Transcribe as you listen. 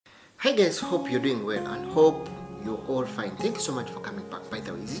Hi guys, hope you're doing well and hope you're all fine. Thank you so much for coming back. By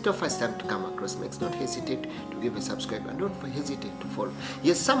the way, is it your first time to come across Mex? Don't hesitate to give a subscribe and don't hesitate to follow.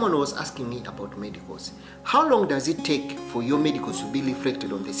 Yes, someone was asking me about medicals. How long does it take for your medicals to be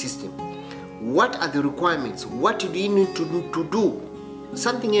reflected on the system? What are the requirements? What do you need to do?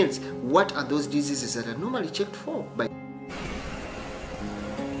 Something else, what are those diseases that are normally checked for by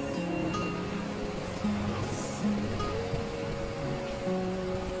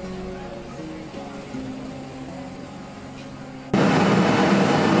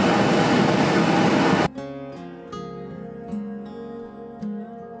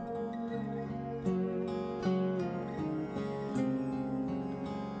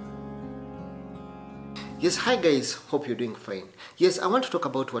Yes, hi guys, hope you're doing fine. Yes, I want to talk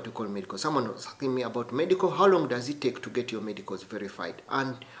about what we call medical. Someone was asking me about medical. How long does it take to get your medicals verified?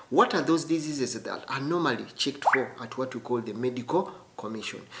 And what are those diseases that are normally checked for at what we call the medical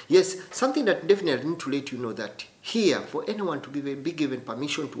commission? Yes, something that definitely need to let you know that here, for anyone to be given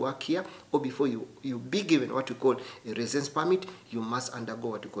permission to work here, or before you be given what we call a residence permit, you must undergo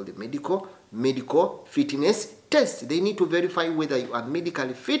what we call the medical fitness test. They need to verify whether you are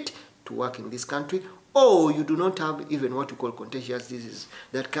medically fit to work in this country, or you do not have even what we call contagious diseases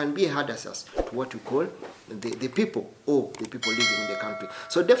that can be a hazardous to what we call the people or the people living in the country.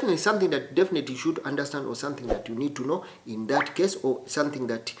 So definitely something that definitely you should understand, or something that you need to know in that case, or something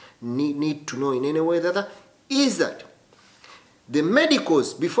that need to know in any way or the other, is that the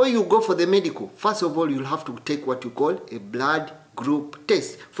medicals, before you go for the medical, first of all, you'll have to take what you call a blood group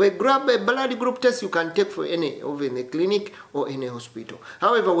test. For a blood group test, you can take for any over in the clinic or in a hospital.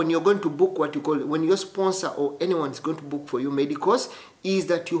 However, when you're going to book what you call, when your sponsor or anyone is going to book for you medicals, is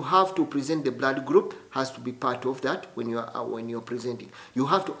that you have to present the blood group, has to be part of that when you're presenting. You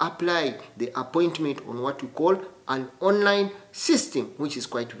have to apply the appointment on what you call an online system, which is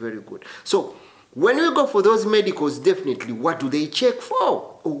quite very good. So when we go for those medicals, definitely what do they check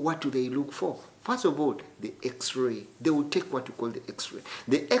for, or what do they look for? First of all, the X-ray. They will take what you call the X-ray.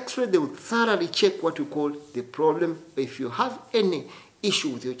 The X-ray, they will thoroughly check what you call the problem. If you have any issue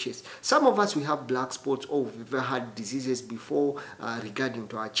with your chest. Some of us, we have black spots, or we've had diseases before regarding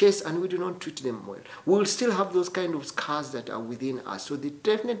to our chest, and we do not treat them well. We will still have those kind of scars that are within us. So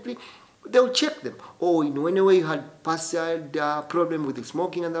they'll check them. Or in any way you had past problem with the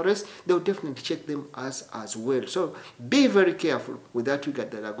smoking and the rest, they'll definitely check them as well. So be very careful with that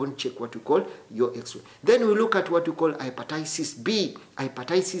regard, that are going to check what you call your X-ray. Then we look at what you call hepatitis B,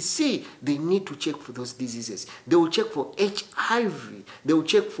 hepatitis C. They need to check for those diseases. They will check for HIV. They will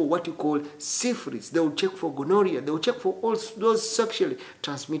check for what you call syphilis. They will check for gonorrhea. They will check for all those sexually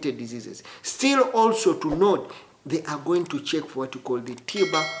transmitted diseases. Still also to note, they are going to check for what you call the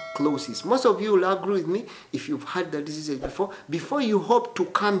tuberculosis. Most of you will agree with me if you've had the diseases before. Before you hope to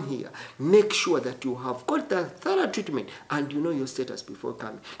come here, make sure that you have got the thorough treatment and you know your status before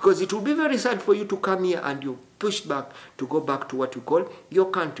coming. Because it will be very sad for you to come here and you push back to go back to what you call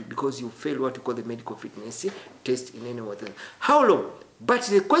your country because you failed what you call the medical fitness test in any way. How long? But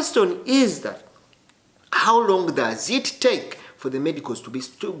the question is that, how long does it take for the medicals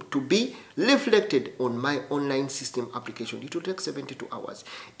to be reflected on my online system application? It will take 72 hours.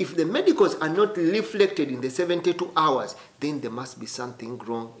 If the medicals are not reflected in the 72 hours, then there must be something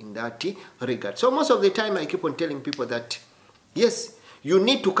wrong in that regard. So most of the time I keep on telling people that, yes, you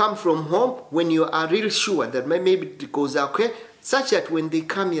need to come from home when you are real sure that my medicals are okay, such that when they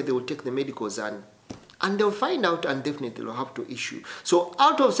come here, they will take the medicals and they'll find out, and definitely will have to issue. So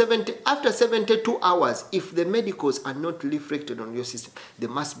after 72 hours, if the medicals are not reflected on your system, there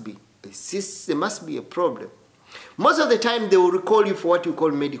must be a problem. Most of the time, they will recall you for what you call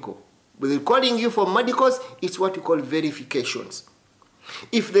medical. But they're calling you for medicals, it's what you call verifications.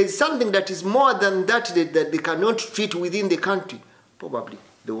 If there's something that is more than that they cannot treat within the country, probably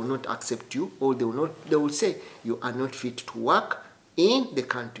they will not accept you, or they will say you are not fit to work in the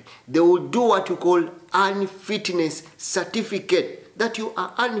country. They will do what you call unfitness certificate. That you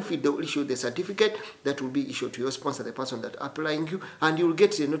are unfit, they will issue the certificate that will be issued to your sponsor, the person that applying you, and you will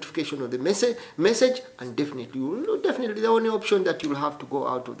get the notification of the message, and definitely the only option that you will have to go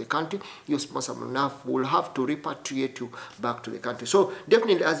out of the country. Your sponsor will have to repatriate you back to the country. So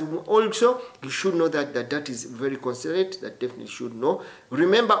definitely, as also you should know that is very considerate. That definitely should know.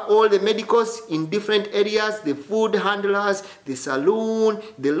 Remember, all the medicals in different areas, the food handlers, the saloon,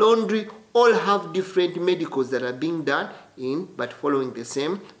 the laundry, all have different medicals that are being done but following the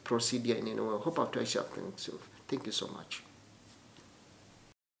same procedure in any way. I hope I've tried something. So thank you so much.